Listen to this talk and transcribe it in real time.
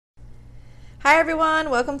Hi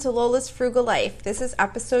everyone, welcome to Lola's Frugal Life. This is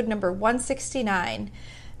episode number 169,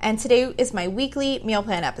 and today is my weekly meal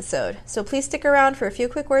plan episode. So please stick around for a few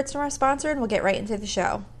quick words from our sponsor and we'll get right into the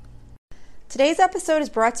show. Today's episode is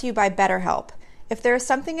brought to you by BetterHelp. If there is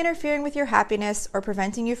something interfering with your happiness or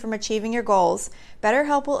preventing you from achieving your goals,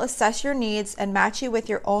 BetterHelp will assess your needs and match you with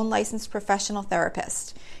your own licensed professional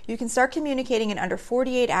therapist. You can start communicating in under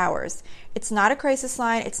 48 hours. It's not a crisis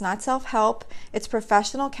line, it's not self-help, it's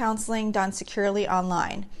professional counseling done securely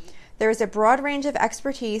online. There is a broad range of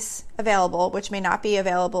expertise available, which may not be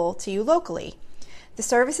available to you locally. The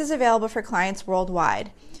service is available for clients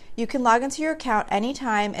worldwide. You can log into your account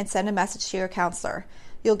anytime and send a message to your counselor.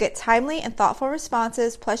 You'll get timely and thoughtful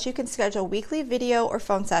responses, plus you can schedule weekly video or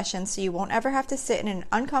phone sessions so you won't ever have to sit in an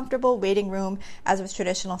uncomfortable waiting room as with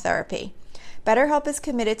traditional therapy. BetterHelp is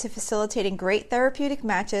committed to facilitating great therapeutic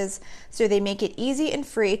matches, so they make it easy and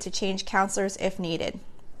free to change counselors if needed.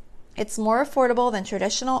 It's more affordable than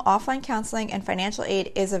traditional offline counseling, and financial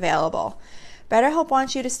aid is available. BetterHelp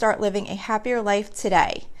wants you to start living a happier life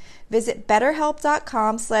today. Visit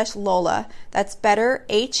betterhelp.com/Lola, that's better,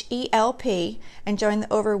 H-E-L-P, and join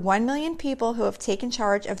the over 1 million people who have taken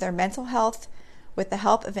charge of their mental health with the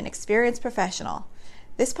help of an experienced professional.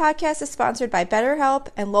 This podcast is sponsored by BetterHelp,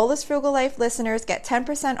 and Lola's Frugal Life listeners get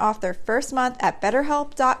 10% off their first month at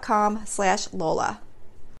betterhelp.com/Lola.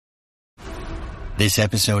 This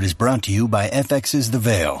episode is brought to you by FX's The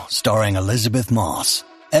Veil, starring Elizabeth Moss.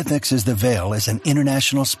 FX's The Veil is an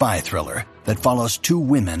international spy thriller that follows two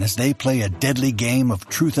women as they play a deadly game of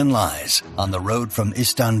truth and lies on the road from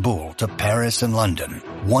Istanbul to Paris and London.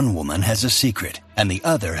 One woman has a secret, and the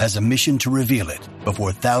other has a mission to reveal it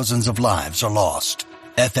before thousands of lives are lost.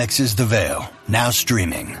 FX's The Veil, now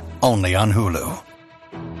streaming, only on Hulu.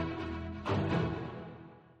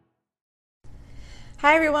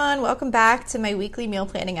 Hi everyone, welcome back to my weekly meal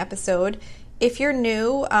planning episode. If you're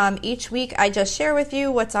new, each week I just share with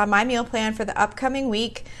you what's on my meal plan for the upcoming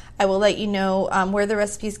week. I will let you know where the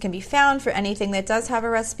recipes can be found for anything that does have a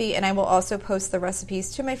recipe, and I will also post the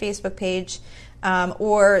recipes to my Facebook page,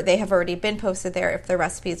 or they have already been posted there if they're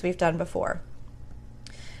recipes we've done before.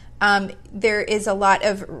 There is a lot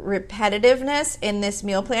of repetitiveness in this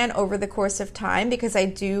meal plan over the course of time because I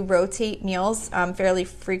do rotate meals fairly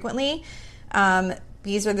frequently.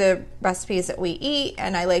 These are the recipes that we eat,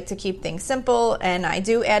 and I like to keep things simple, and I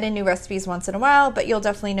do add in new recipes once in a while, but you'll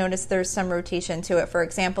definitely notice there's some rotation to it. For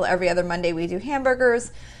example, every other Monday we do hamburgers.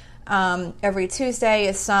 Every Tuesday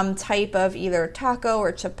is some type of either taco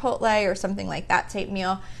or chipotle or something like that type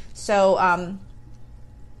meal. So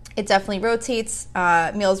it definitely rotates.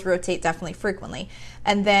 Meals rotate definitely frequently.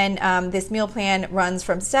 And then this meal plan runs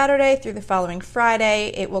from Saturday through the following Friday.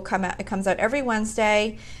 It comes out every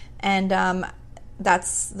Wednesday, and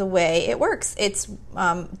that's the way it works. It's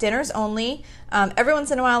dinners only. Every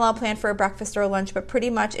once in a while I'll plan for a breakfast or a lunch, but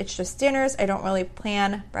pretty much it's just dinners. I don't really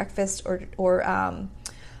plan breakfast or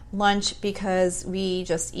lunch because we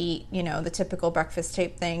just eat, the typical breakfast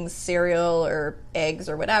type things, cereal or eggs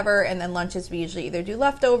or whatever, and then lunches we usually either do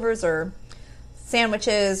leftovers or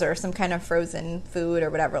sandwiches or some kind of frozen food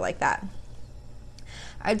or whatever like that.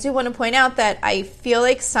 I do want to point out that I feel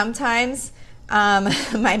like sometimes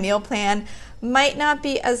my meal plan might not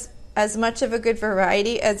be as much of a good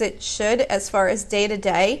variety as it should as far as day to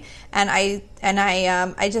day, and I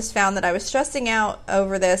just found that I was stressing out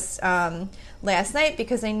over this last night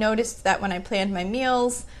because I noticed that when I planned my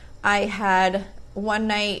meals, I had one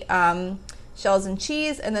night shells and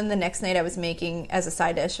cheese, and then the next night I was making as a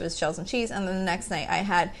side dish was shells and cheese, and then the next night I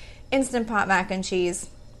had Instant Pot mac and cheese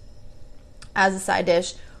as a side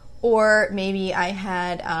dish. Or maybe I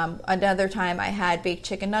had, another time I had baked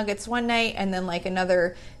chicken nuggets one night and then like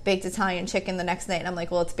another baked Italian chicken the next night. And I'm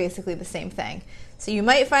like, well, it's basically the same thing. So you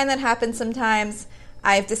might find that happens sometimes.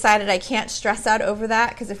 I've decided I can't stress out over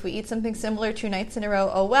that because if we eat something similar 2 nights in a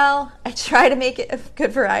row, oh well. I try to make it a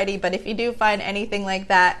good variety, but if you do find anything like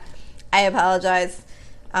that, I apologize.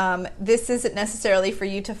 This isn't necessarily for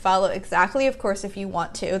you to follow exactly. Of course, if you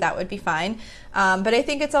want to, that would be fine. But I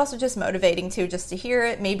think it's also just motivating too, just to hear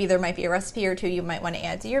it. Maybe there might be a recipe or two you might want to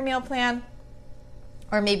add to your meal plan.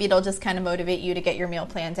 Or maybe it'll just kind of motivate you to get your meal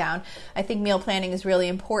plan down. I think meal planning is really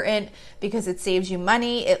important because it saves you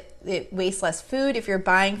money. It wastes less food if you're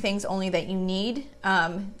buying things only that you need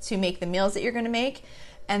to make the meals that you're going to make.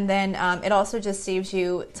 And then it also just saves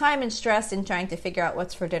you time and stress in trying to figure out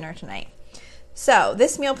what's for dinner tonight. So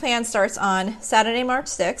this meal plan starts on Saturday, March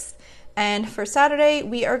 6th. And for Saturday,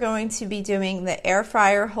 we are going to be doing the air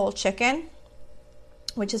fryer whole chicken,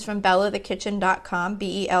 which is from bellathekitchen.com,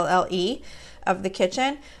 Belle of the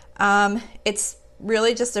kitchen. It's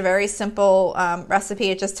really just a very simple recipe.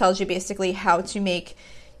 It just tells you basically how to make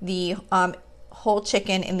the whole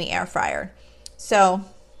chicken in the air fryer. So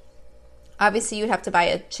obviously you'd have to buy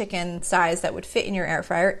a chicken size that would fit in your air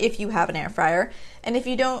fryer if you have an air fryer. And if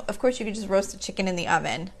you don't, of course you could just roast the chicken in the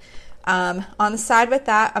oven. On the side with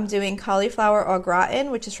that, I'm doing cauliflower au gratin,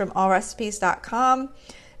 which is from allrecipes.com.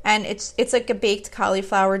 And it's like a baked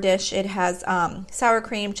cauliflower dish. It has sour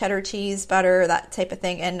cream, cheddar cheese, butter, that type of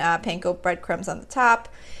thing, and panko breadcrumbs on the top.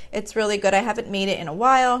 It's really good. I haven't made it in a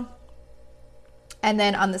while. And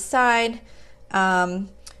then on the side,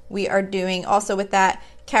 we are doing also with that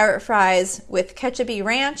carrot fries with ketchup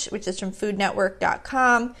ranch, which is from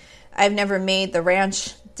foodnetwork.com. I've never made the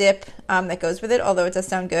ranch dip that goes with it, although it does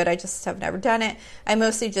sound good. I just have never done it. I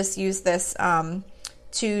mostly just use this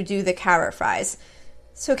to do the carrot fries.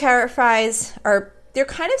 So carrot fries they're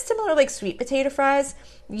kind of similar like sweet potato fries.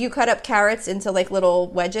 You cut up carrots into like little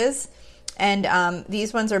wedges, and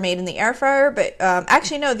these ones are made in the air fryer, but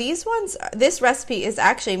actually no, this recipe is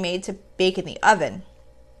actually made to bake in the oven,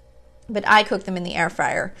 but I cook them in the air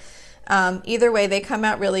fryer. Either way, they come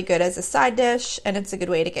out really good as a side dish, and it's a good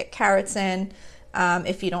way to get carrots in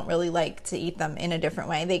if you don't really like to eat them in a different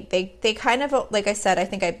way. They kind of, like I said, I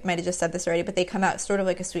think I might have just said this already, but they come out sort of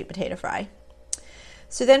like a sweet potato fry.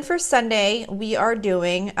 So then for Sunday, we are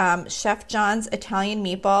doing Chef John's Italian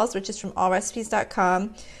meatballs, which is from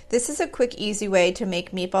allrecipes.com. This is a quick, easy way to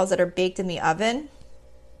make meatballs that are baked in the oven,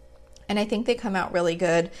 and I think they come out really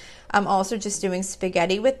good. I'm also just doing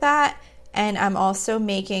spaghetti with that, and I'm also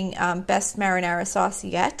making best marinara sauce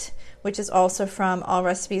yet, which is also from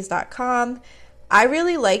allrecipes.com. I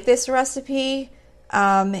really like this recipe.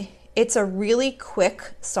 It's a really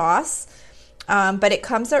quick sauce. But it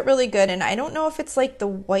comes out really good, and I don't know if it's like the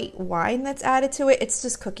white wine that's added to it. It's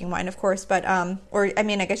just cooking wine, of course, but I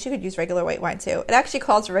guess you could use regular white wine too. It actually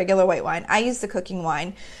calls for regular white wine. I use the cooking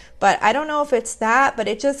wine, but I don't know if it's that, but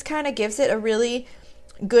it just kind of gives it a really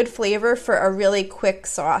good flavor for a really quick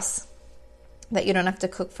sauce that you don't have to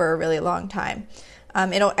cook for a really long time.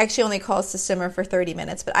 It actually only calls to simmer for 30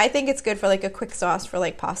 minutes, but I think it's good for like a quick sauce for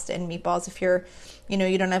like pasta and meatballs if you're,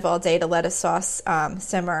 you don't have all day to let a sauce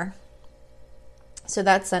simmer. So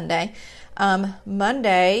that's Sunday.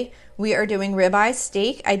 Monday, we are doing ribeye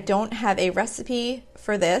steak. I don't have a recipe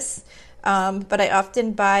for this, but I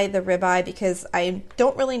often buy the ribeye because I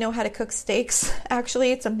don't really know how to cook steaks.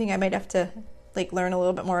 Actually, it's something I might have to like learn a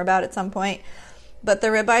little bit more about at some point. But the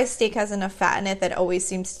ribeye steak has enough fat in it that always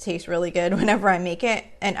seems to taste really good whenever I make it.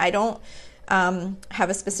 And I don't have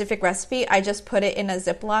a specific recipe. I just put it in a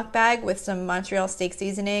Ziploc bag with some Montreal steak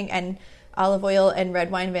seasoning and olive oil and red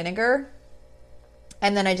wine vinegar.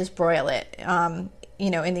 And then I just broil it,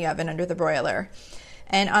 in the oven under the broiler.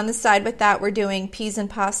 And on the side with that, we're doing peas and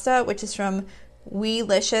pasta, which is from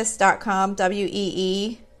weelicious.com,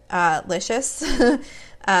 W-E-E, licious.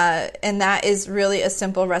 And that is really a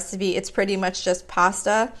simple recipe. It's pretty much just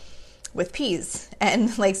pasta with peas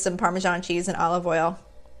and like some Parmesan cheese and olive oil.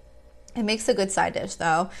 It makes a good side dish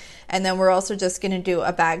though. And then we're also just going to do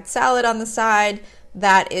a bagged salad on the side.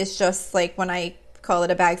 That is just like when I call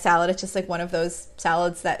it a bag salad. It's just like one of those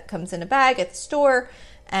salads that comes in a bag at the store,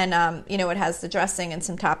 and it has the dressing and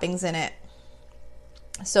some toppings in it.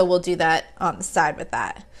 So we'll do that on the side with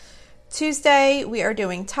that. Tuesday, we are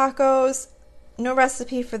doing tacos. No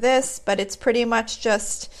recipe for this, but it's pretty much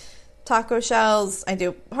just taco shells. I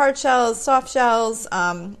do hard shells, soft shells.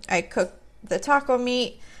 I cook the taco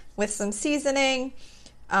meat with some seasoning,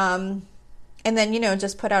 and then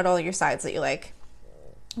just put out all your sides that you like.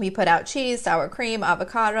 We put out cheese, sour cream,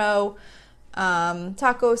 avocado,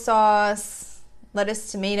 taco sauce, lettuce,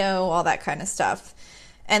 tomato, all that kind of stuff.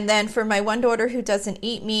 And then for my one daughter who doesn't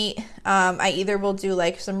eat meat, I either will do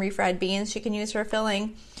like some refried beans she can use for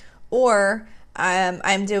filling, or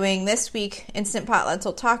I'm doing this week Instant Pot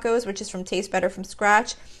Lentil Tacos, which is from Taste Better from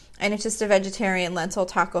Scratch, and it's just a vegetarian lentil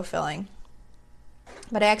taco filling.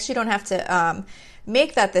 But I actually don't have to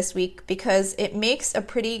make that this week because it makes a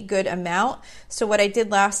pretty good amount. So what I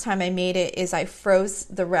did last time I made it is I froze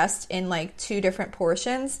the rest in like 2 different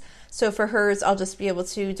portions. So for hers, I'll just be able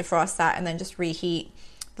to defrost that and then just reheat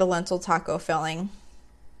the lentil taco filling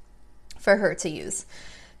for her to use.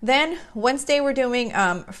 Then Wednesday we're doing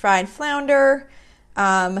fried flounder.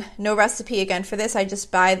 No recipe again for this. I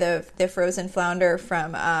just buy the frozen flounder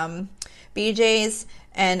from BJ's,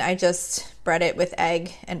 and I just bread it with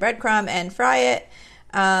egg and breadcrumb and fry it.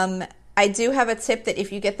 I do have a tip that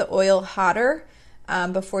if you get the oil hotter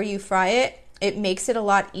before you fry it, it makes it a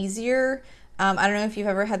lot easier. I don't know if you've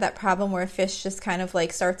ever had that problem where a fish just kind of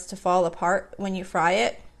like starts to fall apart when you fry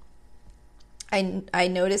it. I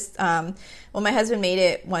noticed, well, my husband made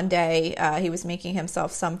it one day. He was making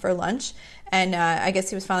himself some for lunch, and I guess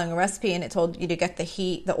he was following a recipe, and it told you to get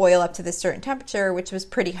the oil up to this certain temperature, which was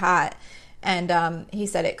pretty hot. And he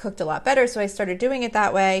said it cooked a lot better, so I started doing it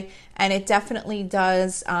that way, and it definitely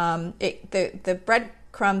does. The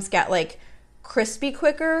breadcrumbs get like crispy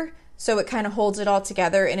quicker, so it kind of holds it all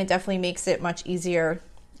together, and it definitely makes it much easier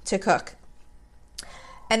to cook.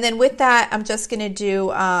 And then with that, I'm just going to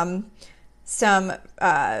do some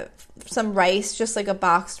rice, just like a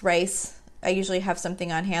boxed rice. I usually have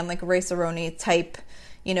something on hand, like a rice-a-roni type,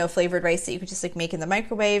 flavored rice that you could just like make in the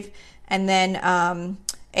microwave. And then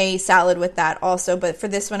a salad with that also. But for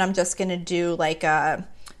this one, I'm just going to do like a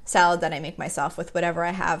salad that I make myself with whatever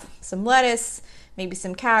I have. Some lettuce, maybe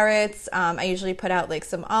some carrots. I usually put out like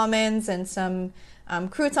some almonds and some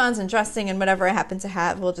croutons and dressing and whatever I happen to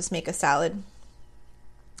have. We'll just make a salad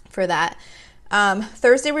for that.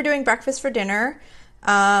 Thursday, we're doing breakfast for dinner.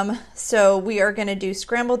 So we are going to do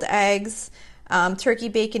scrambled eggs, turkey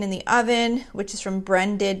bacon in the oven, which is from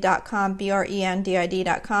brendid.com,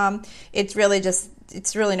 brendid.com. It's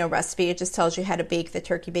really no recipe. It just tells you how to bake the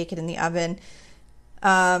turkey bacon in the oven.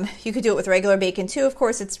 You could do it with regular bacon too. Of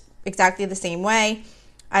course, it's exactly the same way.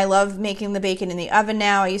 I love making the bacon in the oven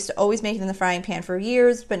now. I used to always make it in the frying pan for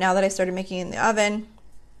years, but now that I started making it in the oven,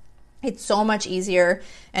 it's so much easier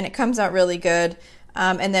and it comes out really good.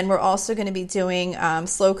 And then we're also going to be doing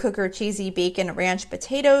slow cooker cheesy bacon ranch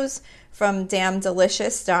potatoes from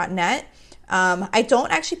damndelicious.net. I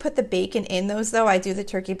don't actually put the bacon in those though. I do the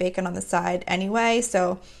turkey bacon on the side anyway.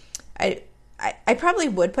 So I probably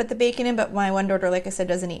would put the bacon in, but my one daughter, like I said,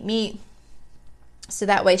 doesn't eat meat. So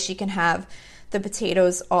that way she can have the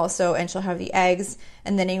potatoes also, and she'll have the eggs.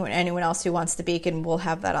 And then anyone else who wants the bacon will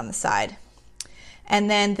have that on the side. And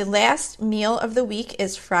then the last meal of the week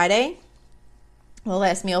is Friday. The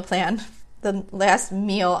last meal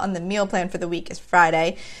on the meal plan for the week is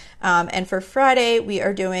Friday. And for Friday, we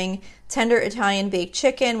are doing tender Italian baked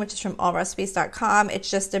chicken, which is from allrecipes.com. It's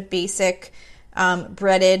just a basic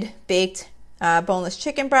breaded, baked, boneless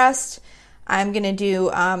chicken breast. I'm going to do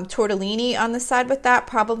tortellini on the side with that,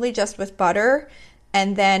 probably just with butter.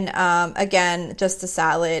 And then, again, just a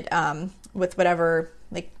salad with whatever,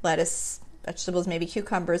 like lettuce, vegetables, maybe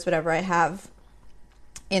cucumbers, whatever I have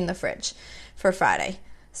in the fridge for Friday.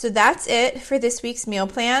 So that's it for this week's meal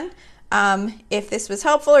plan. If this was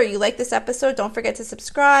helpful or you like this episode, don't forget to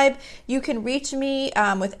subscribe. You can reach me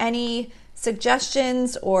with any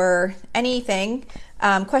suggestions or anything,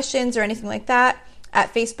 questions or anything like that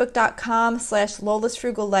at facebook.com/Lola's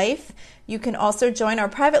Frugal Life. You can also join our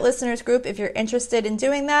private listeners group if you're interested in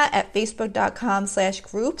doing that at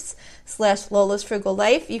facebook.com/groups/Lola's Frugal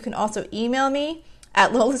Life. You can also email me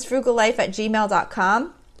at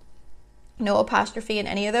lolasfrugallife@gmail.com. No apostrophe in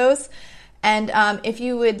any of those. And if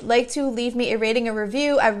you would like to leave me a rating or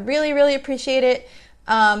review, I really, really appreciate it.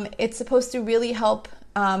 It's supposed to really help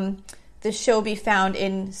the show be found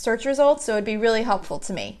in search results, so it'd be really helpful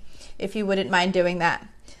to me if you wouldn't mind doing that.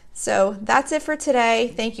 So that's it for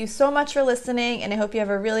today. Thank you so much for listening, and I hope you have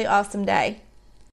a really awesome day.